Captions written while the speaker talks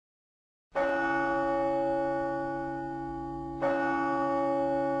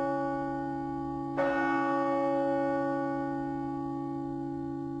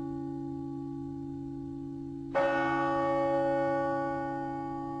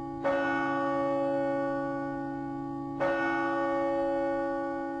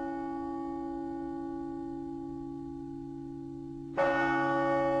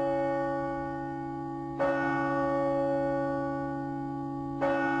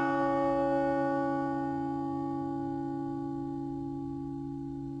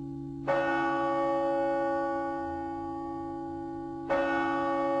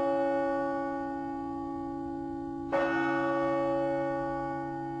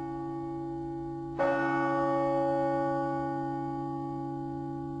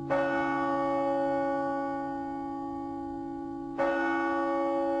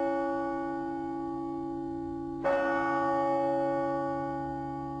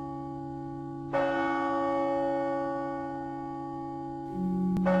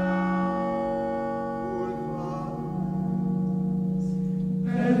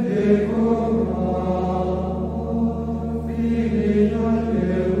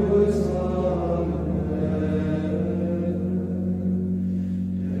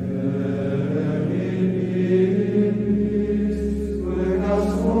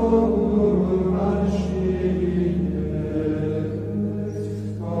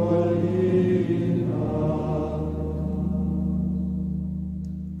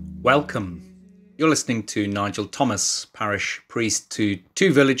Welcome. You're listening to Nigel Thomas, parish priest to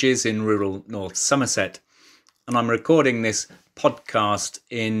 2 villages in rural North Somerset, and I'm recording this podcast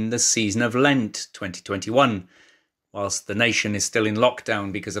in the season of Lent 2021, whilst the nation is still in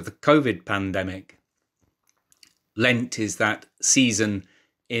lockdown because of the COVID pandemic. Lent is that season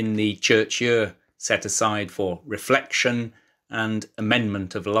in the church year set aside for reflection and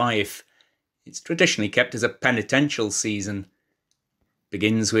amendment of life. It's traditionally kept as a penitential season.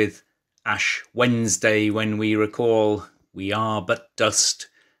 Begins with Ash Wednesday, when we recall, we are but dust,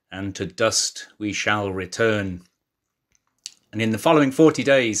 and to dust we shall return. And in the following 40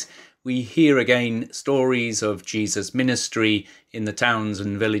 days, we hear again stories of Jesus' ministry in the towns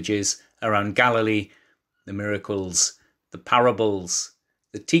and villages around Galilee, the miracles, the parables,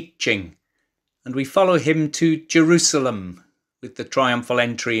 the teaching, and we follow him to Jerusalem with the triumphal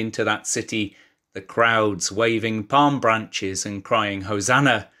entry into that city, the crowds waving palm branches and crying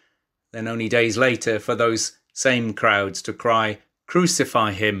Hosanna, then only days later for those same crowds to cry,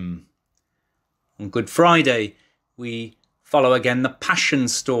 Crucify him. On Good Friday, we follow again the Passion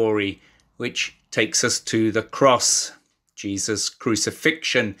story, which takes us to the cross, Jesus'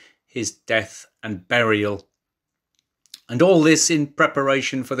 crucifixion, his death and burial. And all this in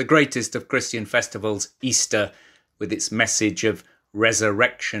preparation for the greatest of Christian festivals, Easter, with its message of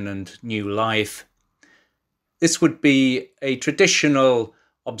resurrection and new life. This would be a traditional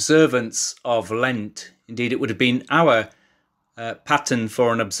observance of Lent. Indeed, it would have been our pattern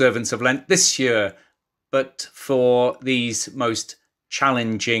for an observance of Lent this year, but for these most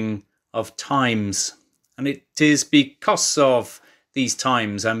challenging of times. And it is because of these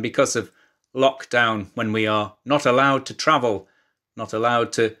times and because of lockdown, when we are not allowed to travel, not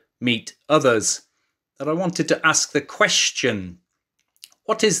allowed to meet others, that I wanted to ask the question,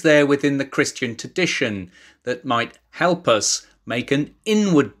 what is there within the Christian tradition that might help us make an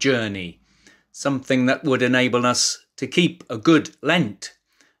inward journey, something that would enable us to keep a good Lent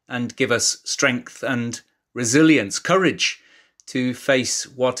and give us strength and resilience, courage to face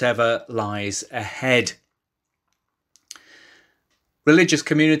whatever lies ahead? Religious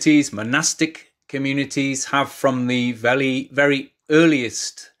communities, monastic communities have from the very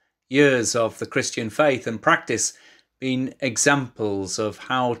earliest years of the Christian faith and practice been examples of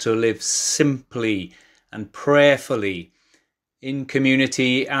how to live simply and prayerfully in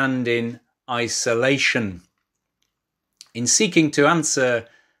community and in isolation. In seeking to answer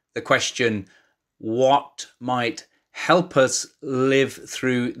the question, what might help us live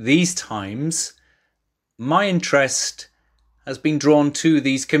through these times, my interest has been drawn to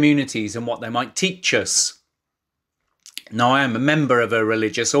these communities and what they might teach us. Now, I am a member of a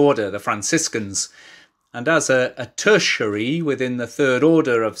religious order, the Franciscans, and as a tertiary within the Third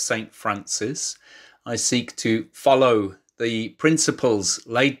Order of St. Francis, I seek to follow the principles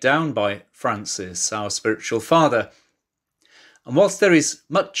laid down by Francis, our spiritual father. And whilst there is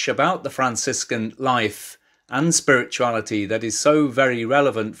much about the Franciscan life and spirituality that is so very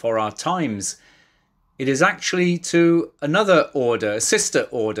relevant for our times, it is actually to another order, a sister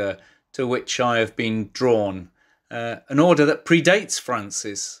order, to which I have been drawn, an order that predates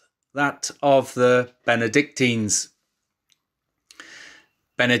Francis, that of the Benedictines.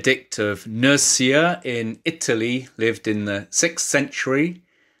 Benedict of Nursia in Italy lived in the 6th century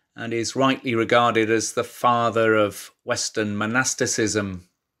and is rightly regarded as the father of Western monasticism.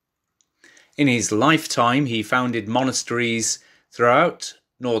 In his lifetime, he founded monasteries throughout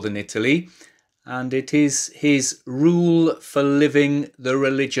northern Italy, and it is his rule for living the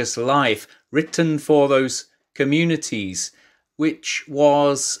religious life, written for those communities, which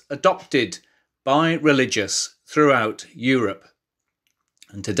was adopted by religious throughout Europe.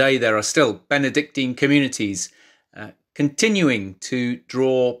 And today there are still Benedictine communities continuing to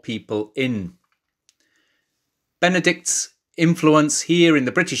draw people in. Benedict's influence here in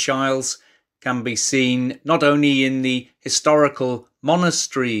the British Isles can be seen not only in the historical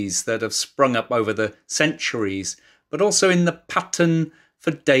monasteries that have sprung up over the centuries, but also in the pattern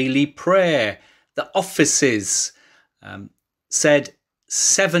for daily prayer, the offices said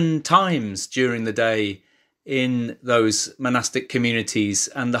 7 times during the day in those monastic communities,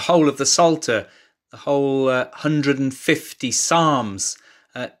 and the whole of the Psalter, the whole 150 psalms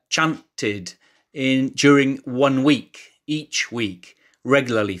chanted during 1 week, each week,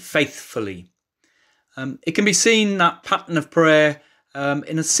 regularly, faithfully. It can be seen, that pattern of prayer,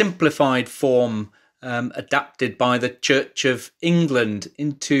 in a simplified form, adapted by the Church of England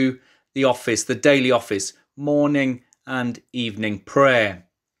into the office, the daily office, morning and evening prayer.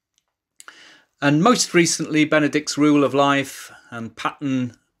 And most recently, Benedict's rule of life and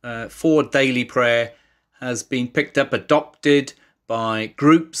pattern for daily prayer has been picked up, adopted by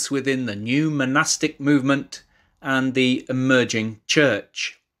groups within the new monastic movement and the emerging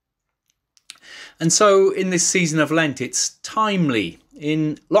church. And so in this season of Lent, it's timely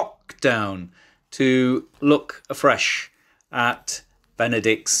in lockdown to look afresh at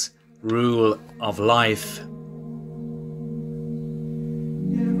Benedict's rule of life.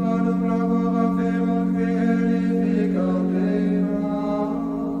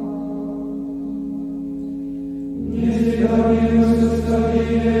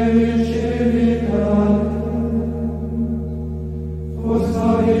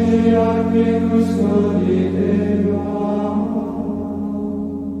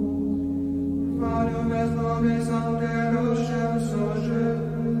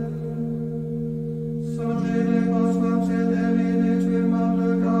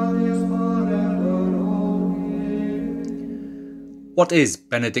 What is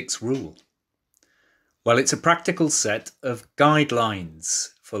Benedict's rule? Well, it's a practical set of guidelines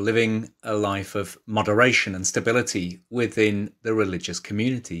for living a life of moderation and stability within the religious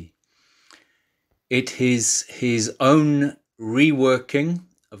community. It is his own reworking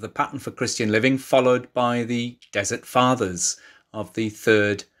of the pattern for Christian living, followed by the Desert Fathers of the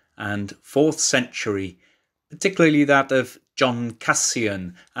 3rd and 4th century, particularly that of John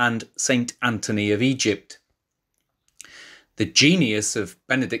Cassian and Saint Anthony of Egypt. The genius of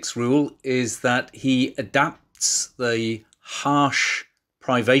Benedict's rule is that he adapts the harsh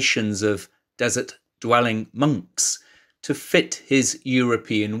privations of desert-dwelling monks to fit his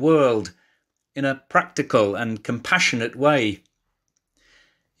European world in a practical and compassionate way.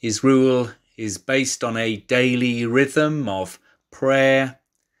 His rule is based on a daily rhythm of prayer,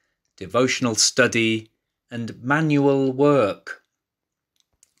 devotional study, and manual work.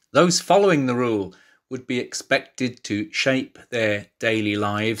 Those following the rule would be expected to shape their daily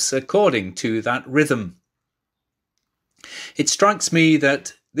lives according to that rhythm. It strikes me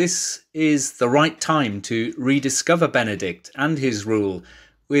that this is the right time to rediscover Benedict and his rule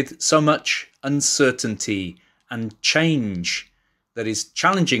with so much uncertainty and change that is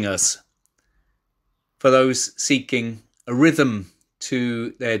challenging us. For those seeking a rhythm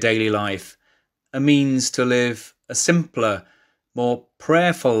to their daily life, a means to live a simpler, more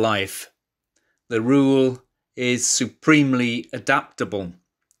prayerful life, the rule is supremely adaptable.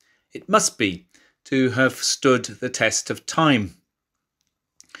 It must be to have stood the test of time.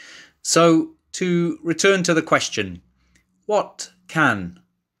 So, to return to the question, what can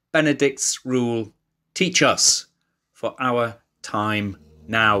Benedict's rule teach us for our time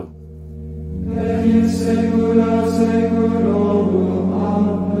now?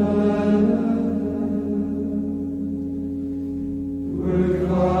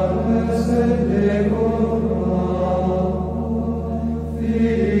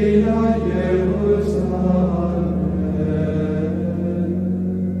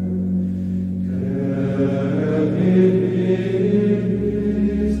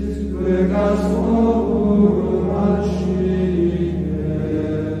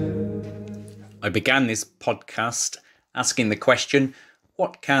 I began this podcast asking the question,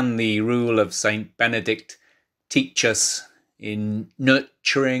 what can the rule of Saint Benedict teach us in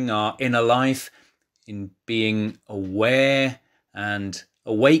nurturing our inner life, in being aware and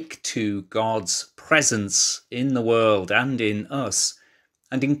awake to God's presence in the world and in us,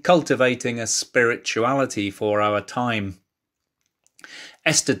 and in cultivating a spirituality for our time?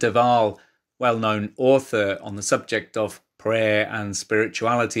 Esther de Waal, well-known author on the subject of prayer and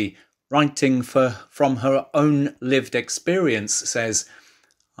spirituality, writing from her own lived experience, says,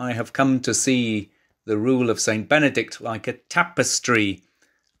 "I have come to see the rule of St. Benedict like a tapestry."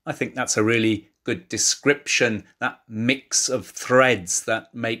 I think that's a really good description, that mix of threads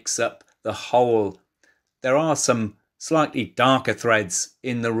that makes up the whole. There are some slightly darker threads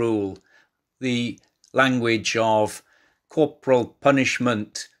in the rule. The language of corporal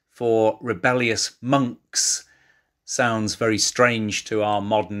punishment for rebellious monks sounds very strange to our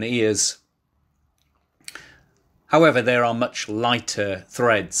modern ears. However, there are much lighter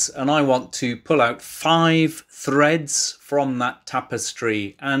threads, and I want to pull out 5 threads from that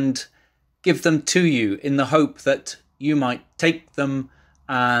tapestry and give them to you in the hope that you might take them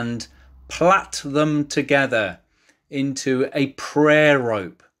and plait them together into a prayer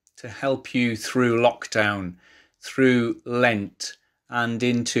rope to help you through lockdown, through Lent, and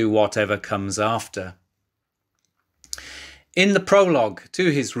into whatever comes after. In the prologue to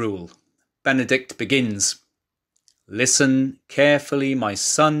his rule, Benedict begins, "Listen carefully, my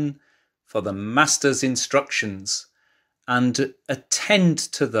son, for the Master's instructions, and attend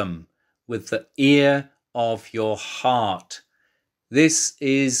to them with the ear of your heart. This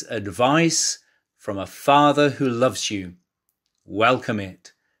is advice from a Father who loves you. welcome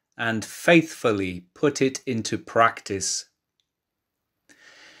it, and faithfully put it into practice.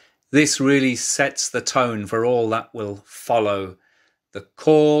 This really sets the tone for all that will follow. The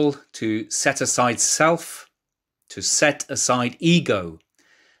call to set aside self, to set aside ego,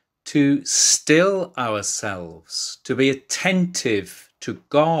 to still ourselves, to be attentive to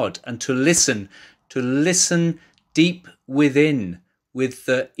God and to listen deep within with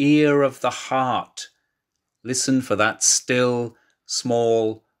the ear of the heart. Listen for that still,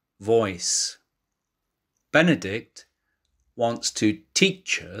 small voice. Benedict wants to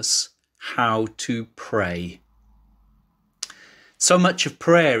teach us how to pray. So much of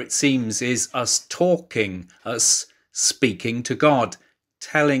prayer, it seems, is us talking, us speaking to God,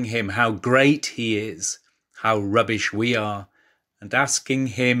 telling him how great he is, how rubbish we are, and asking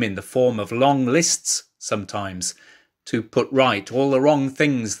him in the form of long lists sometimes to put right all the wrong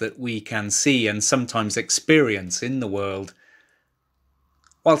things that we can see and sometimes experience in the world.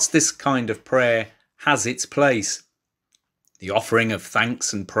 Whilst this kind of prayer has its place, the offering of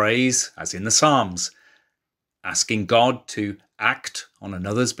thanks and praise, as in the Psalms, asking God to act on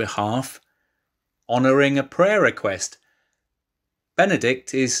another's behalf, honouring a prayer request,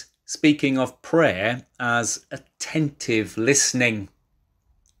 Benedict is speaking of prayer as attentive listening.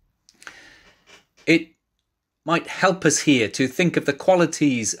 It might help us here to think of the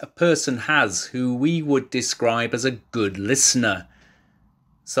qualities a person has who we would describe as a good listener.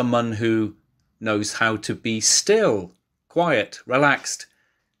 Someone who knows how to be still, quiet, relaxed.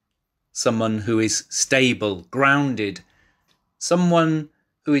 Someone who is stable, grounded. Someone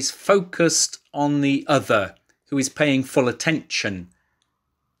who is focused on the other, who is paying full attention.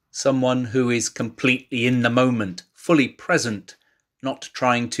 Someone who is completely in the moment, fully present, not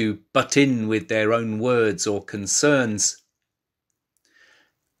trying to butt in with their own words or concerns.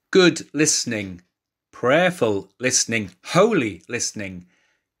 Good listening, prayerful listening, holy listening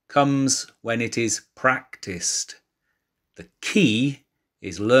comes when it is practiced. The key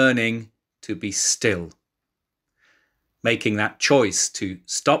is learning to be still, making that choice to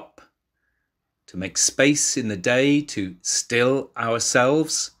stop, to make space in the day to still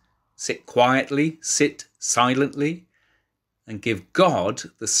ourselves, sit quietly, sit silently, and give God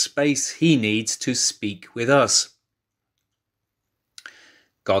the space he needs to speak with us.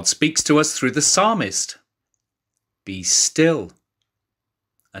 God speaks to us through the psalmist. Be still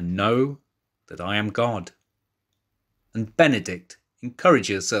and know that I am God. And Benedict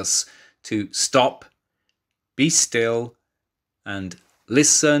encourages us to stop, be still, and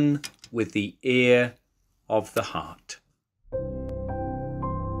listen with the ear of the heart.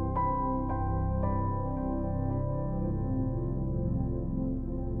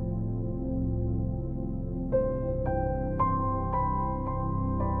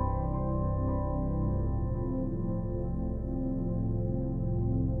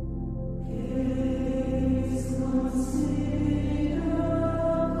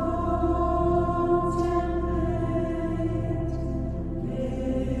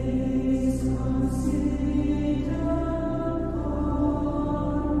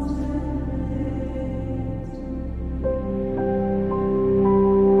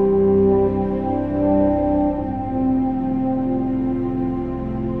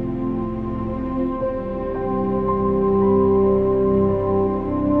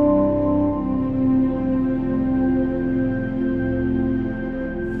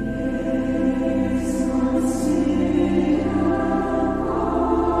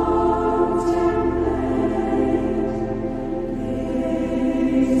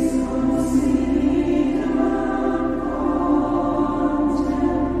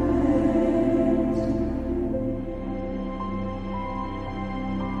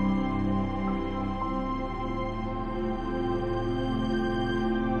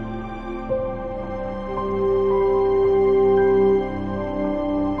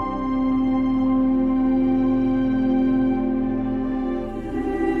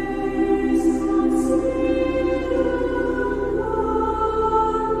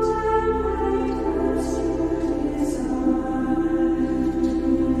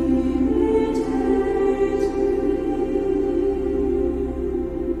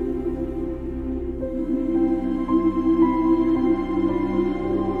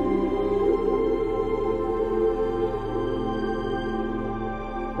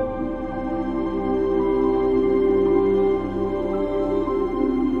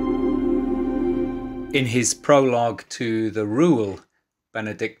 In his prologue to the Rule,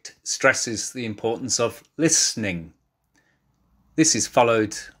 Benedict stresses the importance of listening. This is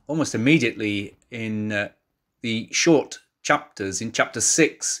followed almost immediately in the short chapters, in chapter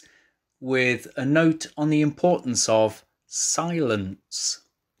 6, with a note on the importance of silence.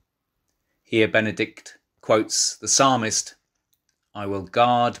 Here Benedict quotes the psalmist, "I will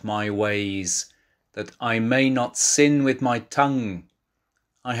guard my ways, that I may not sin with my tongue.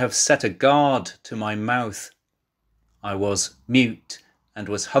 I have set a guard to my mouth. I was mute and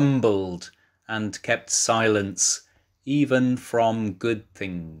was humbled and kept silence, even from good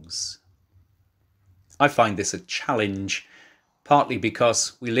things." I find this a challenge, partly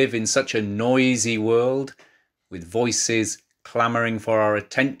because we live in such a noisy world, with voices clamouring for our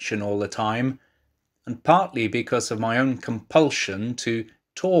attention all the time, and partly because of my own compulsion to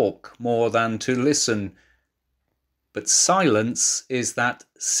talk more than to listen. But silence is that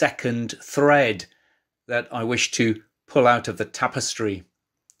second thread that I wish to pull out of the tapestry,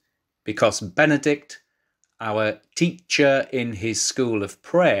 because Benedict, our teacher in his school of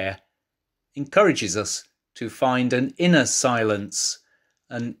prayer, encourages us to find an inner silence,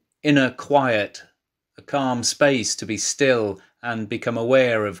 an inner quiet, a calm space to be still and become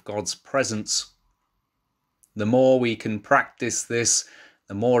aware of God's presence. The more we can practice this,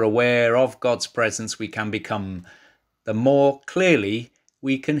 the more aware of God's presence we can become, the more clearly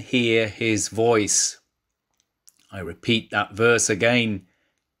we can hear his voice. I repeat that verse again.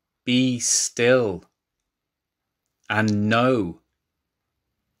 Be still and know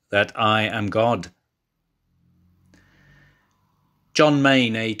that I am God. John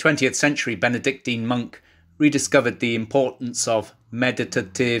Main, a 20th century Benedictine monk, rediscovered the importance of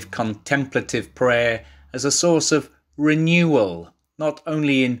meditative, contemplative prayer as a source of renewal, not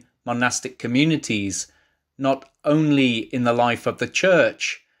only in monastic communities, not only in the life of the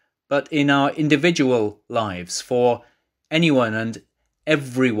church, but in our individual lives, for anyone and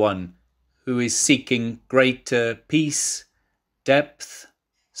everyone who is seeking greater peace, depth,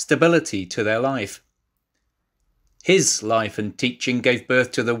 stability to their life. His life and teaching gave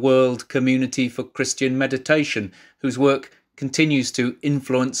birth to the World Community for Christian Meditation, whose work continues to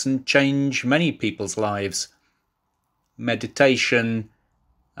influence and change many people's lives. Meditation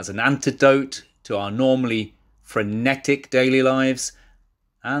as an antidote to our normally frenetic daily lives,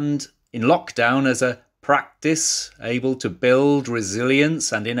 and in lockdown as a practice able to build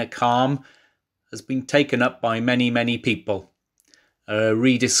resilience and inner calm, has been taken up by many people. A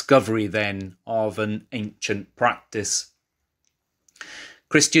rediscovery then of an ancient practice.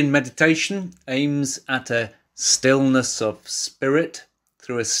 Christian meditation aims at a stillness of spirit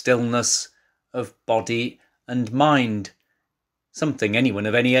through a stillness of body and mind, something anyone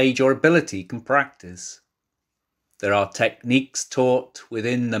of any age or ability can practice. There are techniques taught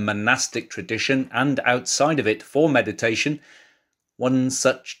within the monastic tradition and outside of it for meditation. One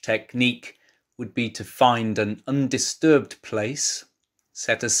such technique would be to find an undisturbed place,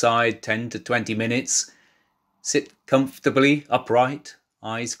 set aside 10 to 20 minutes, sit comfortably upright,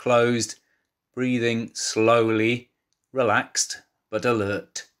 eyes closed, breathing slowly, relaxed but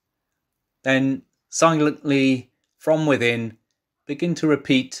alert. Then silently from within, begin to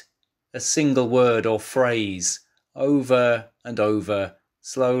repeat a single word or phrase over and over,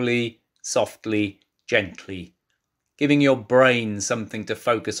 slowly, softly, gently, giving your brain something to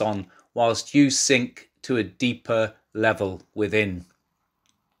focus on whilst you sink to a deeper level within.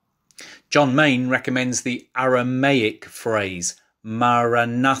 John Main recommends the Aramaic phrase,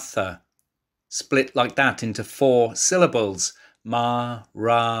 Maranatha, split like that into 4 syllables, Ma-ra-na-tha.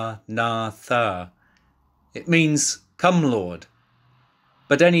 It means, "Come, Lord."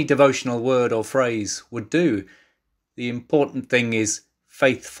 But any devotional word or phrase would do. The important thing is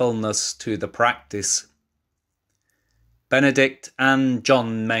faithfulness to the practice. Benedict and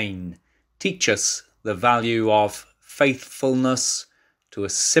John Main teach us the value of faithfulness to a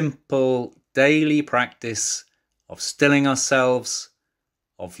simple daily practice of stilling ourselves,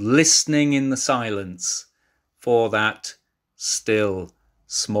 of listening in the silence for that still,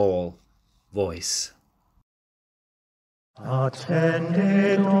 small voice.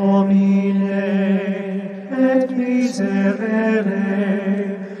 Attende Domine et miserere,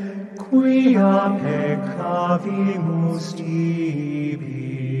 quia peccavimus tibi.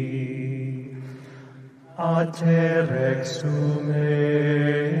 A te rexume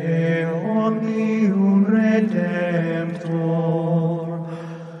omnium Redemptor,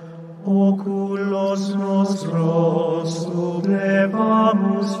 oculos nostros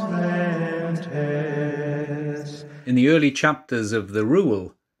sublevamus frentes. In the early chapters of the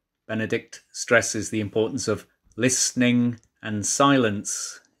Rule, Benedict stresses the importance of listening and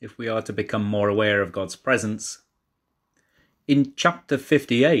silence if we are to become more aware of God's presence. In chapter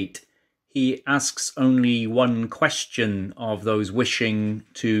 58, he asks only one question of those wishing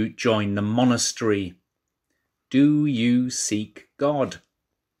to join the monastery. Do you seek God?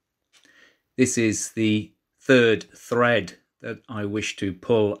 This is the third thread that I wish to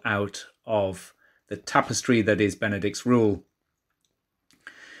pull out of the tapestry that is Benedict's rule.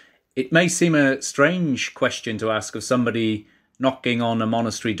 It may seem a strange question to ask of somebody knocking on a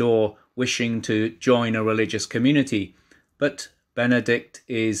monastery door wishing to join a religious community, but Benedict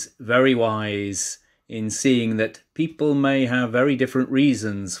is very wise in seeing that people may have very different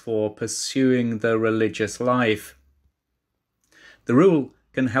reasons for pursuing the religious life. The rule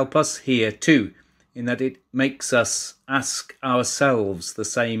can help us here too, in that it makes us ask ourselves the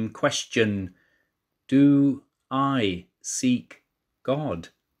same question: do I seek God?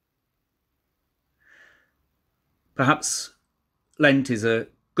 Perhaps Lent is a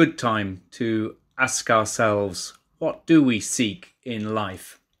good time to ask ourselves, what do we seek in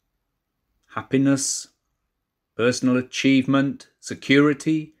life? Happiness, personal achievement,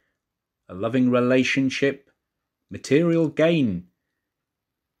 security, a loving relationship, material gain.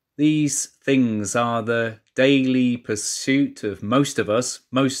 These things are the daily pursuit of most of us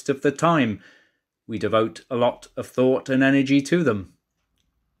most of the time. We devote a lot of thought and energy to them.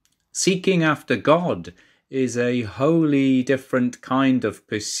 Seeking after God is a wholly different kind of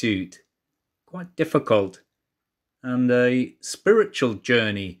pursuit, quite difficult, and a spiritual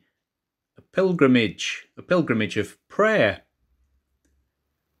journey, a pilgrimage of prayer.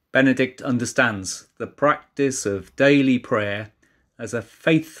 Benedict understands the practice of daily prayer as a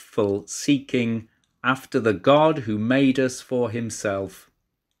faithful seeking after the God who made us for himself.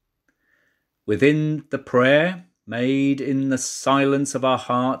 Within the prayer, made in the silence of our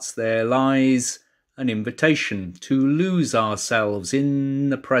hearts, there lies an invitation to lose ourselves in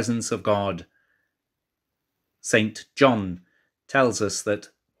the presence of God. St. John tells us that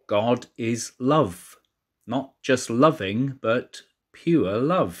God is love, not just loving, but pure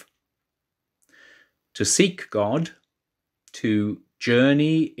love. To seek God, to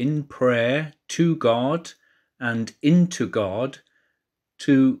journey in prayer to God and into God,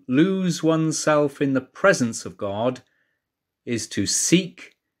 to lose oneself in the presence of God, is to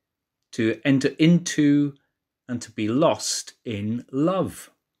seek, to enter into, and to be lost in love.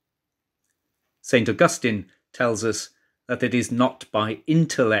 St. Augustine tells us that it is not by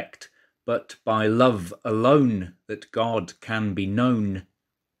intellect, but by love alone that God can be known.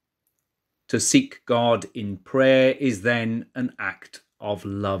 To seek God in prayer is then an act of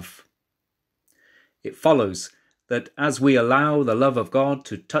love. It follows that as we allow the love of God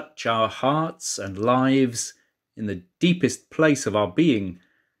to touch our hearts and lives in the deepest place of our being,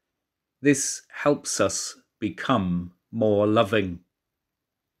 this helps us become more loving.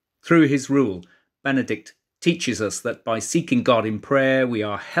 Through his rule, Benedict teaches us that by seeking God in prayer, we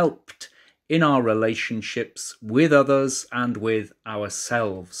are helped in our relationships with others and with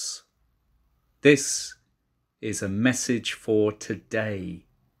ourselves. This is a message for today,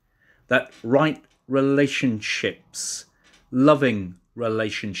 that right relationships, loving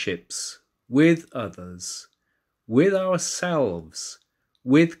relationships with others, with ourselves,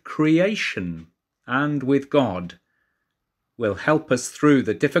 with creation, and with God, will help us through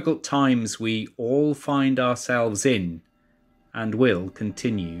the difficult times we all find ourselves in and will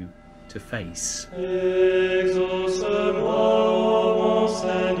continue to face. Exauce-moi, mon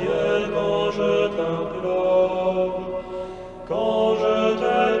Seigneur, quand je t'implore, quand je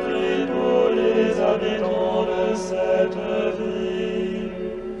te prie pour les habitants de cette ville.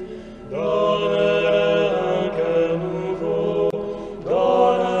 Donne-leur un cœur nouveau,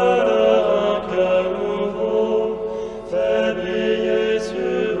 donne-leur un cœur nouveau, fais briller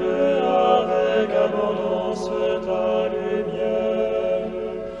sur eux avec abondance ta lumière.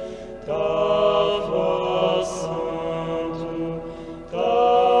 Ta foi sainte, ta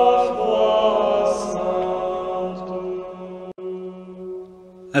foi sainte.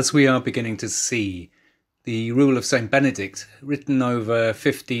 As we are beginning to see, the rule of St. Benedict, written over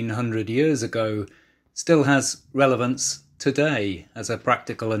 1500 years ago, still has relevance today as a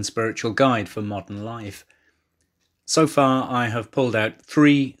practical and spiritual guide for modern life. So far, I have pulled out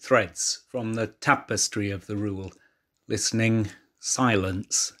 3 threads from the tapestry of the rule: listening,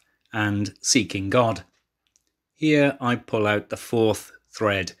 silence, and seeking God. Here I pull out the 4th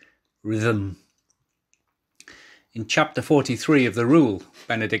thread, rhythm. In chapter 43 of the rule,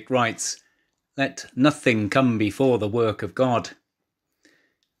 Benedict writes, "Let nothing come before the work of God."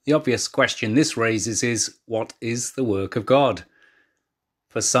 The obvious question this raises is, what is the work of God?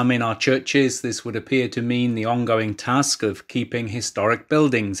 For some in our churches, this would appear to mean the ongoing task of keeping historic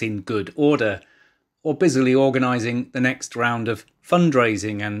buildings in good order, or busily organising the next round of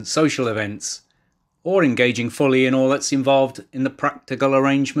fundraising and social events, or engaging fully in all that's involved in the practical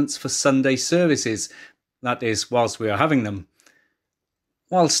arrangements for Sunday services, that is, whilst we are having them.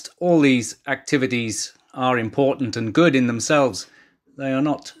 Whilst all these activities are important and good in themselves, they are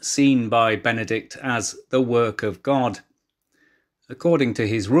not seen by Benedict as the work of God. According to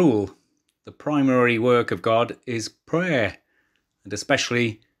his rule, the primary work of God is prayer, and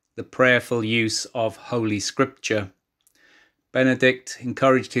especially the prayerful use of Holy Scripture. Benedict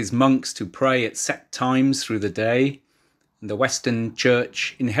encouraged his monks to pray at set times through the day, and the Western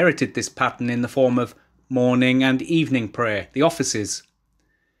Church inherited this pattern in the form of morning and evening prayer, the offices.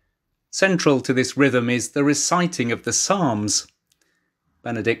 Central to this rhythm is the reciting of the Psalms.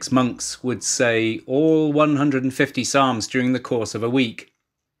 Benedict's monks would say all 150 Psalms during the course of a week.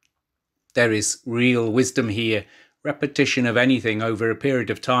 There is real wisdom here. Repetition of anything over a period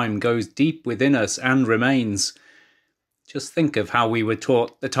of time goes deep within us and remains. Just think of how we were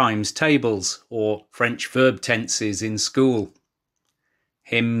taught the times tables or French verb tenses in school.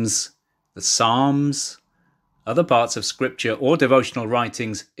 Hymns, the Psalms, other parts of scripture or devotional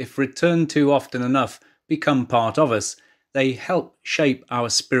writings, if returned to often enough, become part of us. They help shape our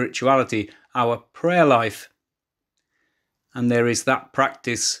spirituality, our prayer life. And there is that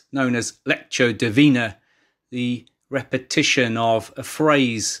practice known as lectio divina, the repetition of a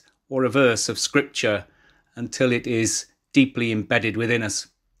phrase or a verse of scripture until it is deeply embedded within us.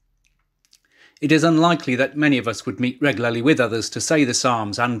 It is unlikely that many of us would meet regularly with others to say the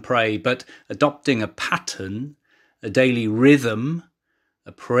Psalms and pray, but adopting a pattern, a daily rhythm,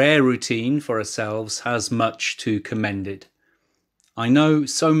 a prayer routine for ourselves has much to commend it. I know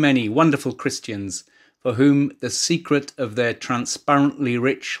so many wonderful Christians for whom the secret of their transparently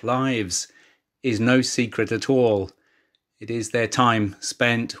rich lives is no secret at all. It is their time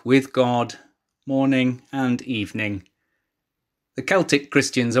spent with God, morning and evening. The Celtic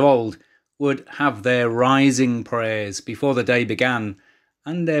Christians of old would have their rising prayers before the day began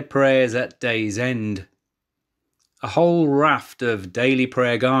and their prayers at day's end. A whole raft of daily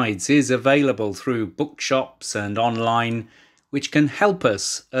prayer guides is available through bookshops and online, which can help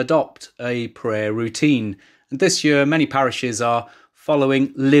us adopt a prayer routine. And this year, many parishes are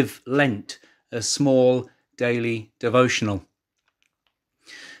following Live Lent, a small daily devotional.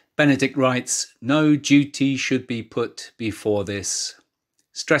 Benedict writes, "No duty should be put before this,"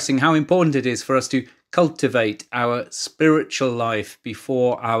 stressing how important it is for us to cultivate our spiritual life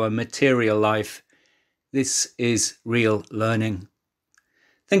before our material life. This is real learning.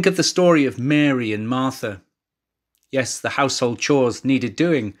 Think of the story of Mary and Martha. Yes, the household chores needed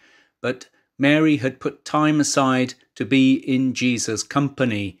doing, but Mary had put time aside to be in Jesus'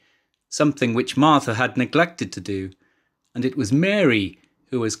 company, something which Martha had neglected to do, and it was Mary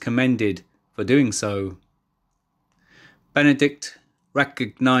who was commended for doing so. Benedict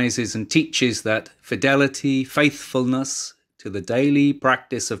recognizes and teaches that fidelity, faithfulness to the daily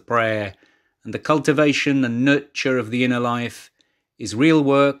practice of prayer and the cultivation and nurture of the inner life is real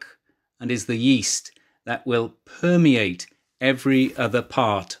work and is the yeast that will permeate every other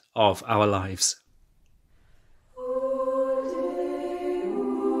part of our lives.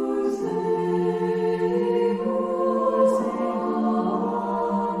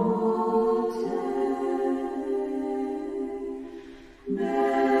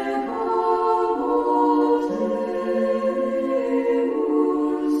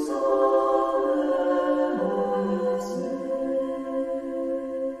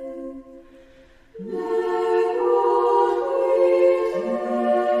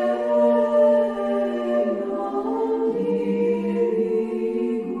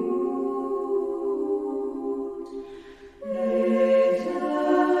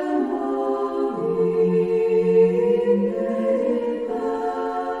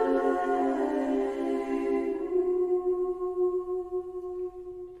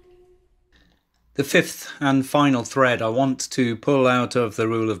 The fifth and final thread I want to pull out of the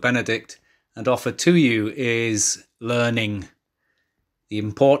Rule of Benedict and offer to you is learning. The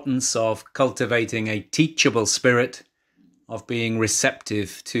importance of cultivating a teachable spirit, of being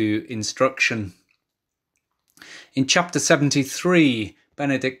receptive to instruction. In chapter 73,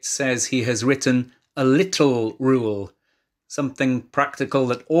 Benedict says he has written a little rule, something practical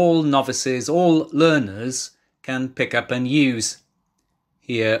that all novices, all learners can pick up and use.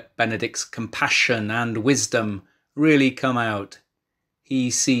 Here, Benedict's compassion and wisdom really come out. He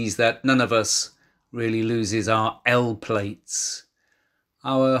sees that none of us really loses our L plates.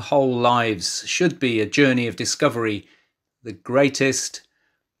 Our whole lives should be a journey of discovery, the greatest,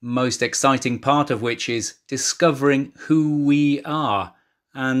 most exciting part of which is discovering who we are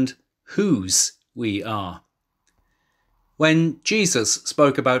and whose we are. When Jesus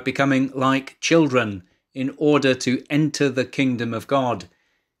spoke about becoming like children in order to enter the kingdom of God,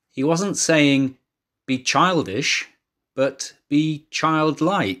 he wasn't saying be childish, but be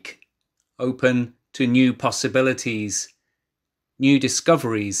childlike, open to new possibilities, new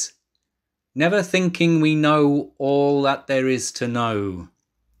discoveries, never thinking we know all that there is to know.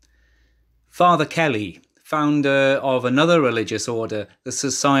 Father Kelly, founder of another religious order, the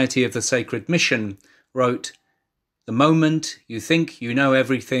Society of the Sacred Mission, wrote, "The moment you think you know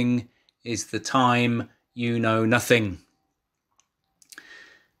everything is the time you know nothing."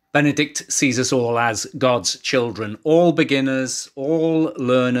 Benedict sees us all as God's children, all beginners, all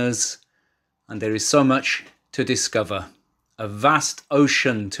learners, and there is so much to discover, a vast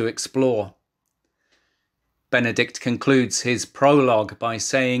ocean to explore. Benedict concludes his prologue by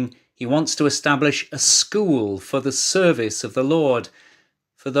saying he wants to establish a school for the service of the Lord,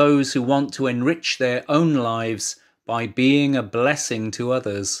 for those who want to enrich their own lives by being a blessing to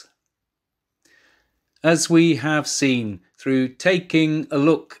others. As we have seen through taking a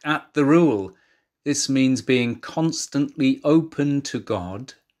look at the rule, this means being constantly open to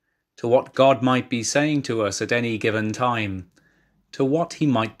God, to what God might be saying to us at any given time, to what he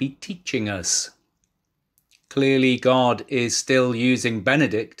might be teaching us. Clearly, God is still using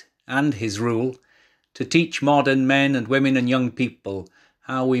Benedict and his rule to teach modern men and women and young people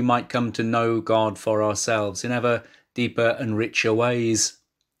how we might come to know God for ourselves in ever deeper and richer ways.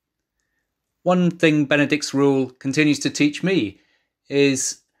 One thing Benedict's rule continues to teach me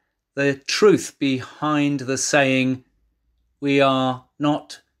is the truth behind the saying, we are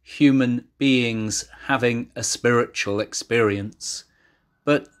not human beings having a spiritual experience,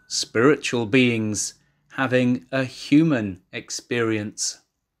 but spiritual beings having a human experience.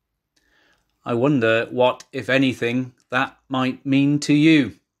 I wonder what, if anything, that might mean to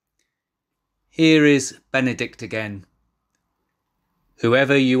you. Here is Benedict again.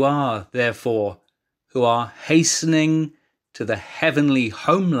 Whoever you are, therefore, who are hastening to the heavenly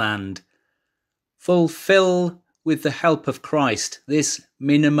homeland, fulfill with the help of Christ this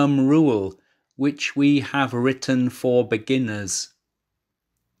minimum rule which we have written for beginners.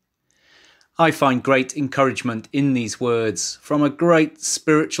 I find great encouragement in these words from a great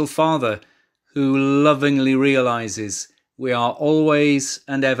spiritual father who lovingly realizes we are always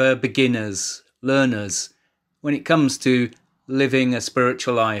and ever beginners, learners, when it comes to living a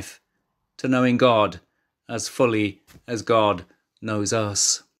spiritual life, to knowing God as fully as God knows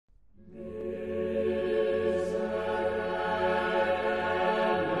us.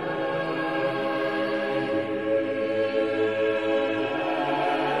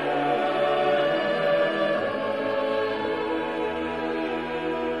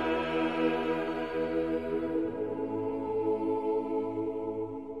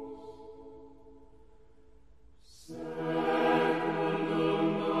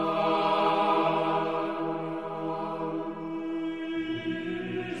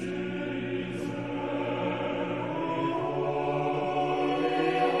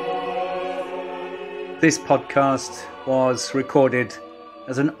 This podcast was recorded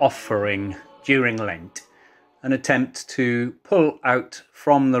as an offering during Lent, an attempt to pull out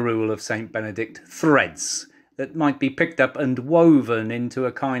from the rule of St. Benedict threads that might be picked up and woven into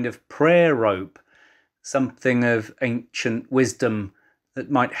a kind of prayer rope, something of ancient wisdom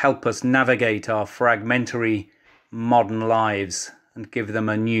that might help us navigate our fragmentary modern lives and give them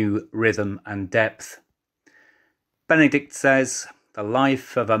a new rhythm and depth. Benedict says, the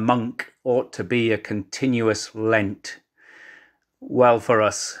life of a monk ought to be a continuous Lent. Well, for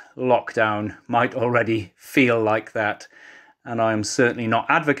us, lockdown might already feel like that, and I am certainly not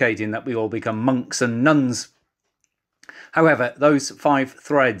advocating that we all become monks and nuns. However, those 5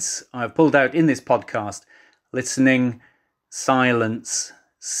 threads I have pulled out in this podcast, listening, silence,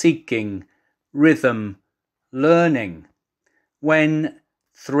 seeking, rhythm, learning, when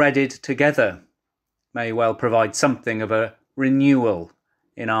threaded together, may well provide something of a renewal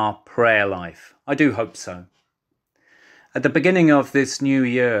in our prayer life. I do hope so. At the beginning of this new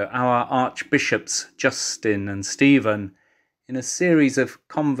year, our Archbishops Justin and Stephen, in a series of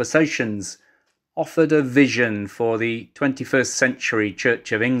conversations, offered a vision for the 21st century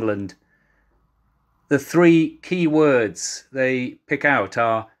Church of England. The 3 key words they pick out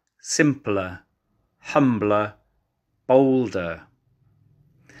are simpler, humbler, bolder.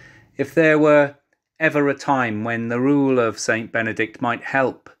 If there were ever a time when the rule of St. Benedict might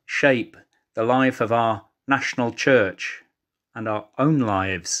help shape the life of our national church and our own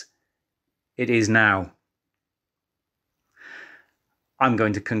lives, it is now. I'm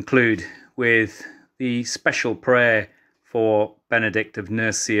going to conclude with the special prayer for Benedict of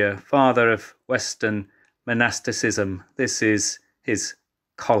Nursia, father of Western monasticism. This is his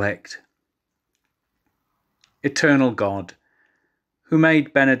collect. Eternal God, who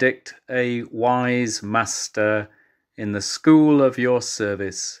made Benedict a wise master in the school of your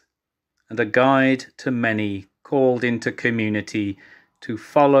service, and a guide to many called into community to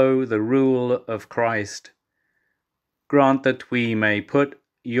follow the rule of Christ. Grant that we may put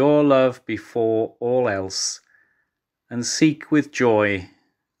your love before all else and seek with joy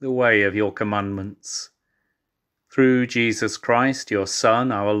the way of your commandments. Through Jesus Christ, your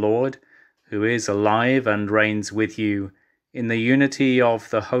Son, our Lord, who is alive and reigns with you in the unity of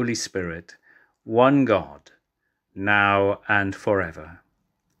the Holy Spirit, one God, now and forever.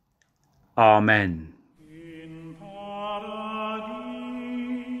 Amen.